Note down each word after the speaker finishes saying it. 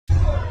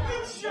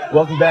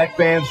Welcome back,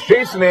 fans.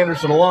 Jason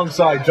Anderson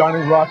alongside Johnny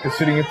Rock is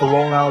sitting in for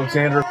Roland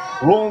Alexander.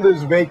 Roland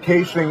is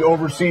vacationing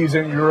overseas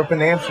in Europe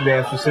and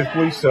Amsterdam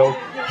specifically, so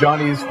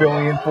Johnny is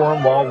filling in for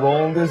him while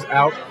Roland is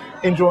out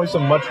enjoying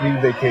some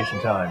much-needed vacation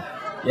time.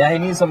 Yeah, he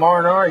needs some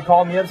R&R. He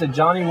called me up, said,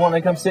 Johnny, you want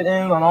to come sit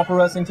in on All Pro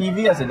Wrestling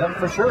TV? I said, no,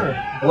 for sure.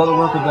 I love to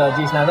work with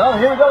Jason Anderson. Oh,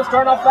 here we go,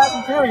 starting off fast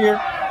and furious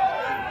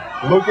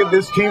here. Look at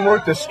this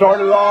teamwork to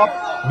start it off.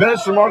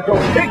 Vennis DeMarco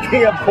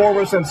picking up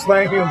Corvus and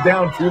slamming him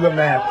down to the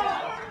mat.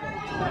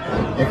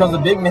 Here comes the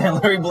big man,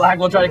 Larry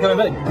Blackwell, trying to come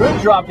in.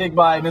 Good drop kick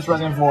by Mr.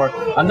 Wrestling 4.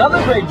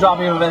 Another great drop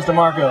kick of Vennis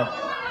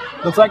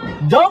DeMarco. Looks like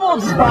double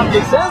drop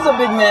kick sends the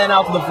big man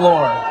out to the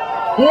floor.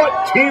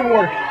 What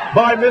teamwork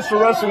by Mr.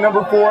 Wrestling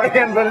number 4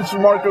 and Vennis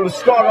DeMarco to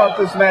start off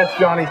this match,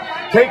 Johnny,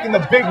 taking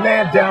the big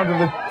man down to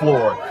the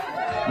floor.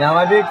 Now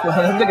my big, look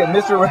at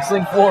Mr.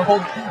 Wrestling 4,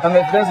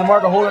 Vennis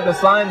DeMarco holding up the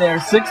sign there,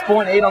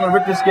 6.8 on the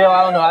Richter scale.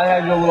 I don't know, I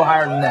had to go a little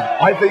higher than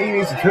that. I think he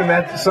needs to turn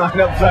that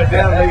sign upside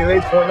down, make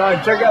it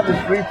 8.9. Check out this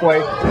replay.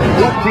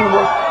 What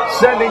teamwork,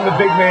 sending the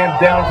big man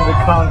down to the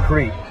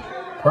concrete.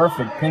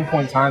 Perfect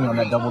pinpoint timing on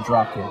that double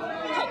drop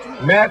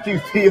kick. Matthew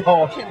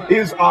Thiel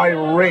is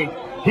irate.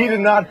 He did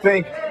not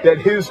think that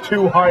his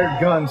two hired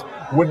guns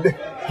would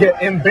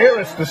get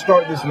embarrassed to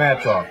start this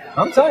match off.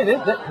 I'm telling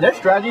you, their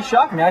strategy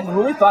shocked me. I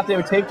really thought they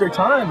would take their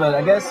time, but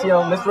I guess,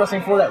 Mr.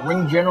 Wrestling 4, that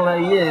ring general that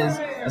he is,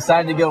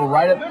 decided to go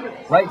right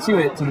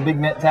to the big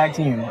net tag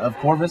team of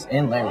Corvus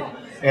and Larry.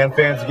 And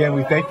fans, again,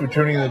 we thank you for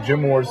tuning in to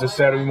Gym Wars this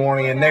Saturday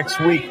morning. And next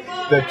week,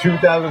 the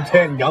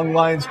 2010 Young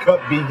Lions Cup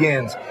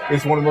begins.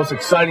 It's one of the most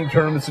exciting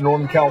tournaments in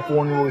Northern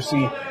California where we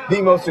see the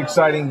most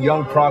exciting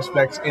young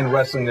prospects in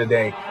wrestling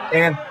today.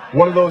 And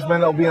one of those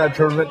men that will be in that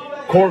tournament,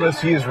 Corvus,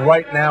 he is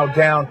right now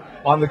down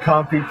on the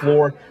concrete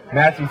floor.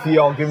 Matthew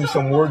Thiel giving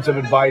some words of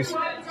advice,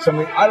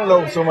 something, I don't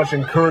know, so much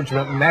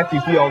encouragement. Matthew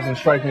Thiel doesn't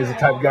strike me as the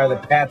type of guy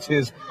that pats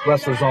his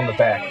wrestlers on the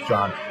back,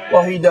 John.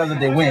 Well, he does if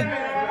they win.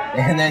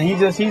 And then he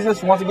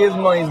just wants to get his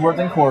money's worth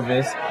in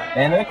Corvus,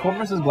 and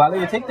Corvus is gladly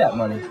to take that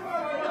money.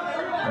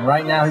 And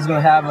right now he's going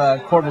to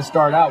have Corvus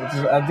start out, which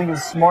is, I think, is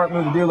a smart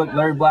move to do. Look,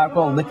 Larry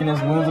Blackwell licking his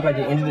wounds, looked like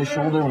he injured his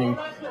shoulder when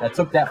he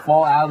took that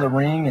fall out of the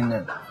ring, and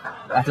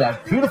after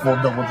that beautiful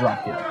double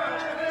drop kick.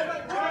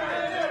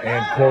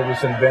 And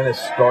Corvus and Vennis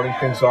starting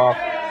things off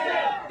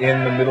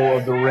in the middle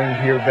of the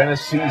ring here.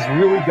 Vennis, he's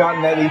really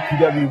gotten that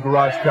APW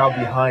garage crowd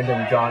behind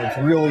him, John. It's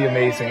really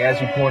amazing.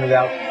 As you pointed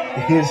out,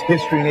 his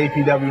history in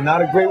APW,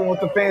 not a great one with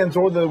the fans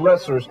or the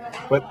wrestlers,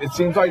 but it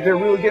seems like they're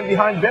really getting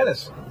behind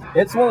Vennis.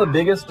 It's one of the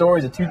biggest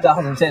stories of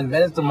 2010.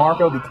 Vennis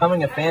DeMarco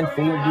becoming a fan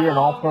favorite here in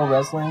All Pro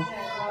Wrestling.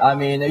 I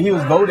mean, he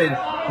was voted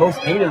most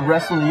hated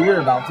wrestler of the year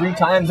about 3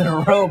 times in a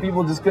row.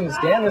 People just couldn't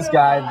stand this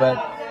guy, but,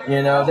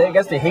 I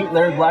guess they hate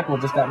Larry Blackwell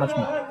just that much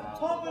more.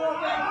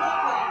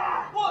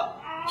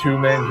 Two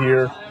men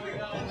here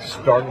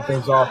starting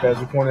things off, as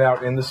we pointed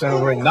out, in the center of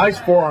the ring. Nice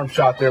forearm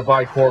shot there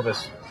by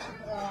Corvus.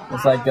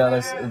 It's like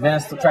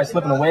Vennis tried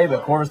slipping away,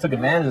 but Corvus took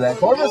advantage of that.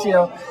 Corvus,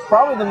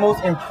 probably the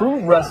most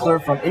improved wrestler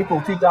from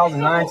April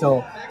 2009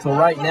 till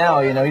right now.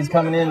 He's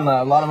coming in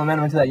a lot of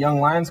momentum into that Young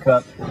Lions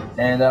Cup.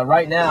 And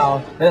right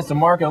now, Vennis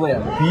DeMarco, look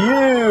at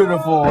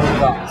beautiful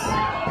toss.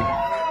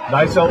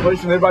 Nice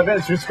elevation there by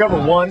Vennis. Just cover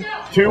 1,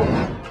 2.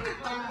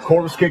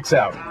 Corvus kicks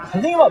out.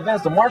 The thing about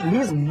Vennis DeMarco,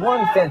 he's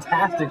one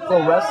fantastic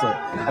pro wrestler.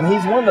 I mean,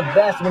 he's one of the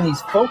best when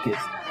he's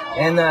focused.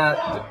 And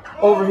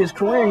over his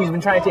career, he's been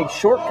trying to take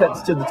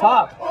shortcuts to the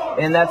top,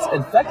 and that's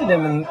affected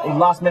him, and he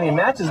lost many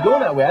matches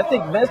going that way. I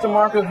think Vennis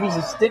DeMarco, if he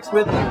just sticks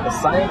with the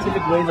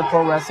scientific ways of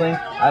pro wrestling,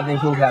 I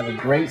think he'll have a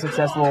great,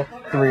 successful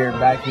career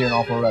back here in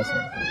All Pro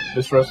Wrestling.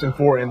 Mr. Wrestling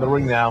 4 in the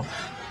ring now.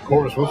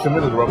 Corvus whips him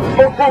into the rope.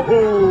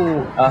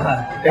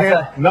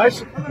 And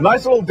nice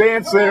little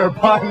dance there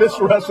by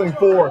Mr. Wrestling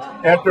 4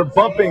 after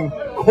bumping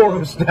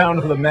Corvus down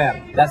to the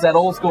mat. That's that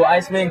old school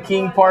Iceman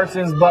King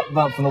Parsons butt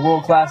bump from the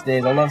world class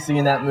days. I love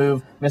seeing that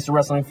move. Mr.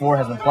 Wrestling 4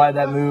 has applied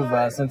that move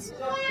since,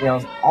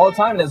 all the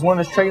time. That's one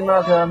of his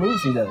trademark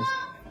moves he does.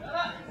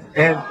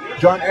 And,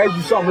 John, as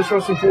you saw, Mr.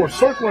 Wrestling 4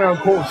 circling around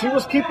Corvus, he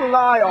was keeping an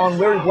eye on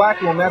Larry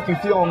Blackwell and Matthew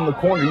Thiel in the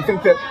corner. You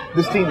think that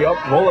this team,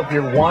 roll up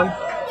here, 1,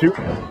 2,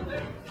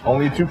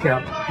 only a 2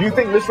 count. Do you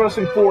think Mr.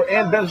 Wrestling 4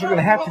 and Vennis are going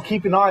to have to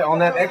keep an eye on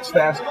that X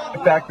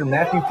factor,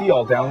 Matthew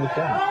Thiel, down in the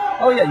corner?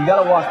 Oh, yeah, you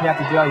got to watch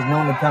Matthew Thiel. He's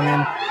known to come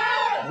in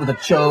with a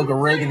choke, a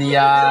rake in the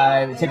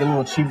eye, take a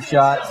little cheap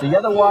shot. So you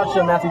got to watch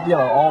Matthew Thiel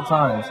at all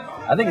times.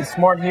 I think it's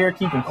smart here,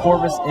 keeping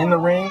Corvus in the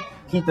ring,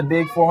 keep the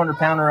big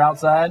 400-pounder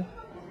outside,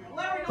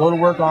 go to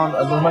work on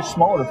a much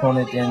smaller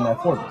opponent in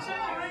Corvus.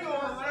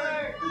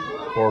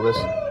 Corvus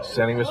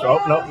sending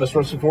Mr.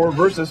 Wrestling 4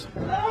 reverses.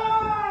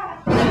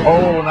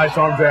 Oh, nice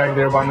arm drag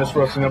there by Mr.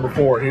 Wrestling number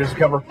 4. Here's the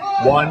cover.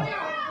 1,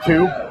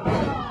 2.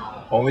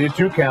 Only a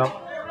 2 count.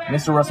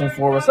 Mr. Wrestling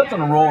 4 was such on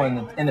a roll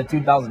in the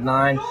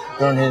 2009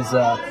 during his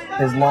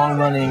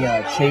long-running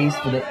chase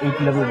for the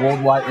APW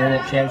Worldwide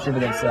Internet Championship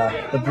against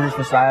the British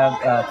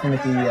Messiah,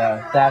 Timothy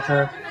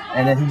Thatcher,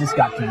 and then he just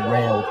got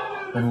derailed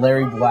when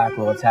Larry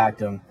Blackwell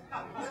attacked him.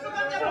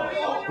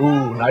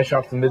 Ooh, nice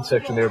shot from the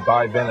midsection there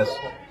by Vennis.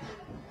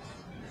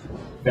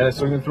 Vennis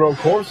looking to throw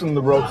Corvus in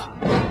the ropes.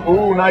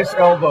 Ooh, nice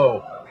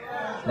elbow.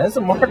 That's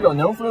DeMarco,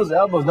 known for those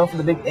elbows, known for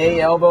the big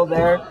A elbow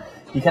there.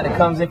 He kind of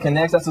comes in,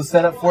 connects. That's the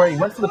setup for it. He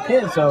went for the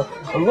pin, so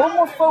a little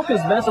more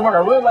focused. Vennis DeMarco,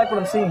 I really like what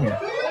I'm seeing here.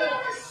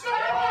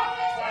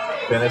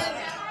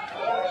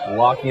 Vennis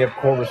locking up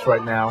Corvus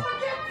right now.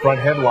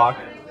 Front headlock.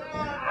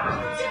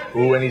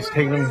 Ooh, and he's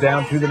taking him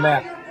down to the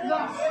mat.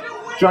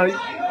 Johnny,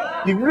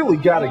 you really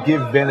got to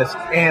give Vennis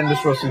and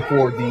Mr. Wrestling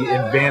 4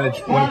 the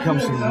advantage when it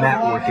comes to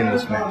mat work in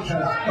this match.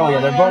 Oh, yeah,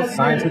 they're both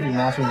scientific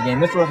masters of the game.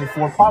 Mr. Wrestling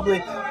 4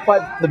 probably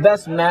quite the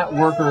best mat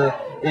worker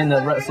in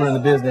the wrestler in the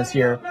business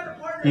here.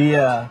 He,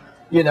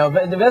 you know,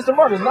 Vennis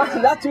DeMarco is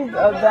not too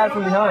bad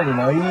from behind, you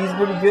know. He's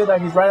pretty good.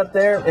 Like, he's right up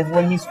there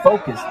when he's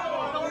focused.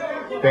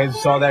 Fans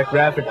saw that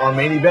graphic. Our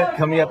main event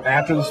coming up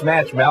after this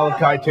match.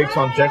 Malachi takes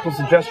on Jekyll's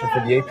and Jester for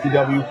the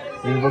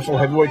APW Universal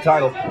Heavyweight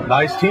title.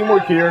 Nice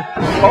teamwork here.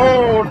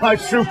 Oh,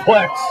 nice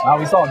suplex.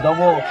 We saw a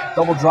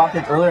double drop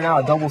kick earlier, now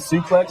a double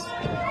suplex.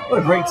 What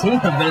a great team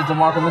of Vennis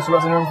DeMarco and Mr.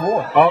 Wrestling number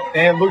 4. Oh,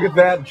 and look at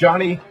that,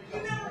 Johnny.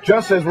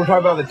 Just as we're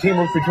talking about the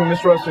teamwork between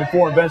Mr. Wrestling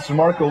 4 and Vennis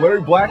DeMarco,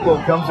 Larry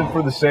Blackwell comes in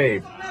for the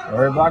save.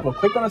 Larry Blackwell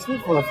quick on his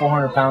feet for the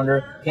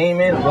 400-pounder. Came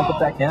in and broke up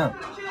that count.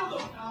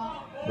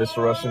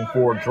 Mr. Wrestling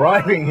 4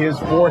 driving his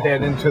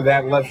forehead into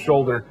that left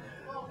shoulder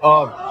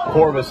of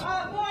Corvus.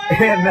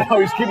 And now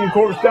he's keeping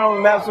Corvus down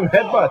with massive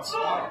headbutts.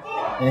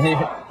 And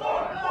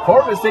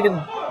Corvus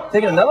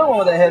taking another one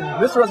with the head.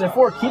 Mr. Wrestling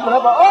 4 keeping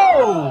up.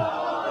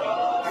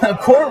 Oh!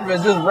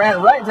 Corvus just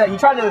ran right into that. He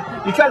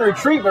tried to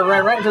retreat, but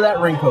ran right into that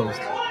ring post.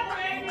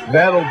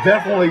 That'll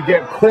definitely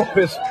get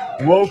Corvus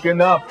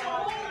woken up.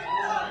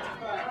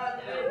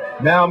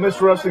 Now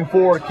Mr. Wrestling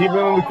 4 keeping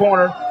him in the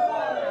corner.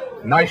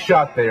 Nice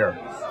shot there.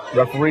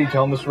 Referee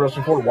telling Mr.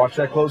 Wrestling 4 to watch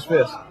that closed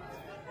fist.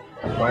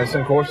 Trying to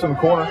send Corvus in the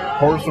corner.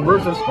 Corvus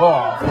reverses.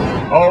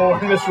 Oh,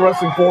 and Mr.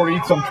 Wrestling 4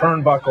 eats some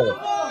turnbuckle.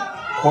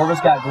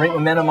 Corvus got great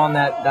momentum on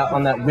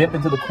that whip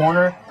into the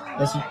corner.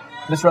 Mr.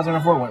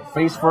 Wrestling 4 went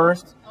face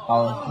first.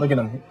 Look at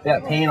him. Yeah,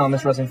 pain on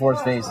Mr. Wrestling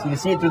 4's face. You can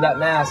see it through that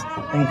mask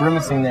and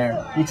grimacing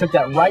there. He took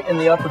that right in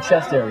the upper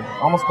chest area,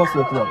 almost close to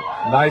the throat.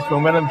 Nice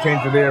momentum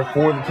changer there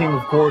for the team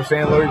of Corvus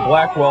and Larry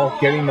Blackwell,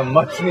 getting the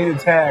much-needed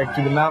tag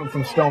to the mountain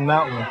from Stone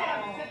Mountain.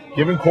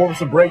 Giving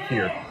Corvus a break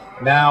here.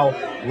 Now,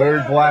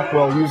 Larry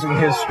Blackwell using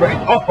his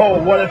strength.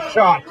 Oh, what a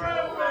shot.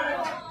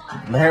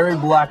 Larry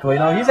Blackwell, you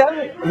know, he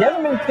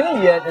hasn't been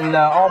pinned yet in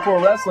All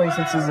Pro Wrestling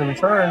since his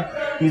return.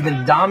 He's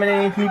been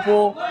dominating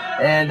people,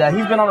 and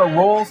he's been on a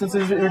roll since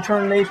his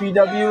return in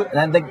APW. And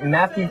I think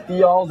Matthew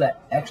Thiel's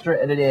that extra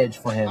added edge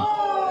for him.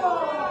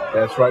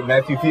 That's right.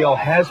 Matthew Thiel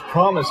has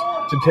promised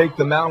to take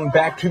the mountain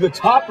back to the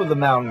top of the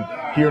mountain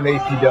here in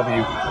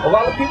APW. A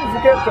lot of people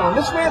forget, John,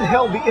 this man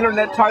held the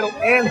internet title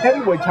and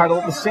heavyweight title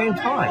at the same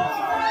time.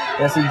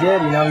 Yes, he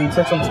did. You know, he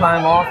took some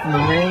time off from the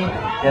ring,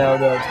 you know,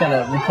 to kind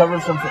of recover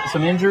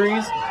some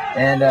injuries,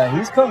 and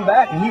he's come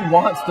back and he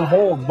wants to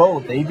hold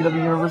both the APW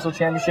Universal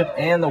Championship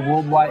and the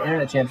Worldwide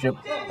Internet Championship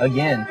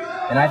again,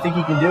 and I think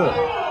he can do it.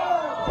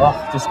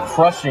 Oh, just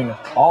crushing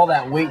all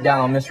that weight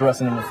down on Mr.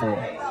 Wrestling number 4.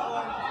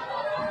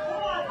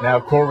 Now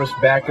Corvus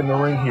back in the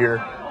ring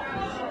here.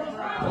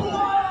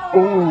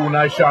 Ooh,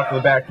 nice shot to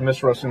the back to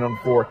Mr. Wrestling number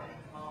 4.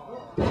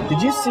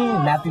 Did you see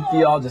Matthew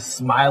Thiel just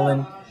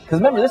smiling? Because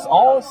remember, this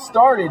all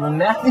started when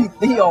Matthew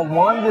Thiel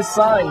wanted to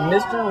sign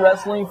Mr.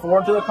 Wrestling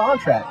 4 to the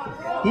contract.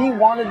 He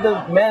wanted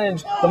to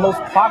manage the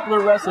most popular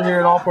wrestler here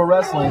in All Pro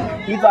Wrestling.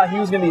 He thought he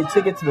was going to be a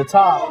ticket to the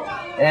top.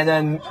 And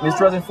then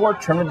Mr. Wrestling 4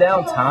 turned it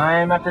down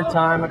time after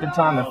time after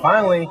time. And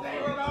finally,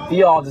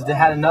 Thiel just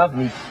had enough,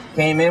 and he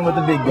came in with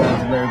the big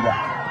guns and Larry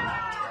Black.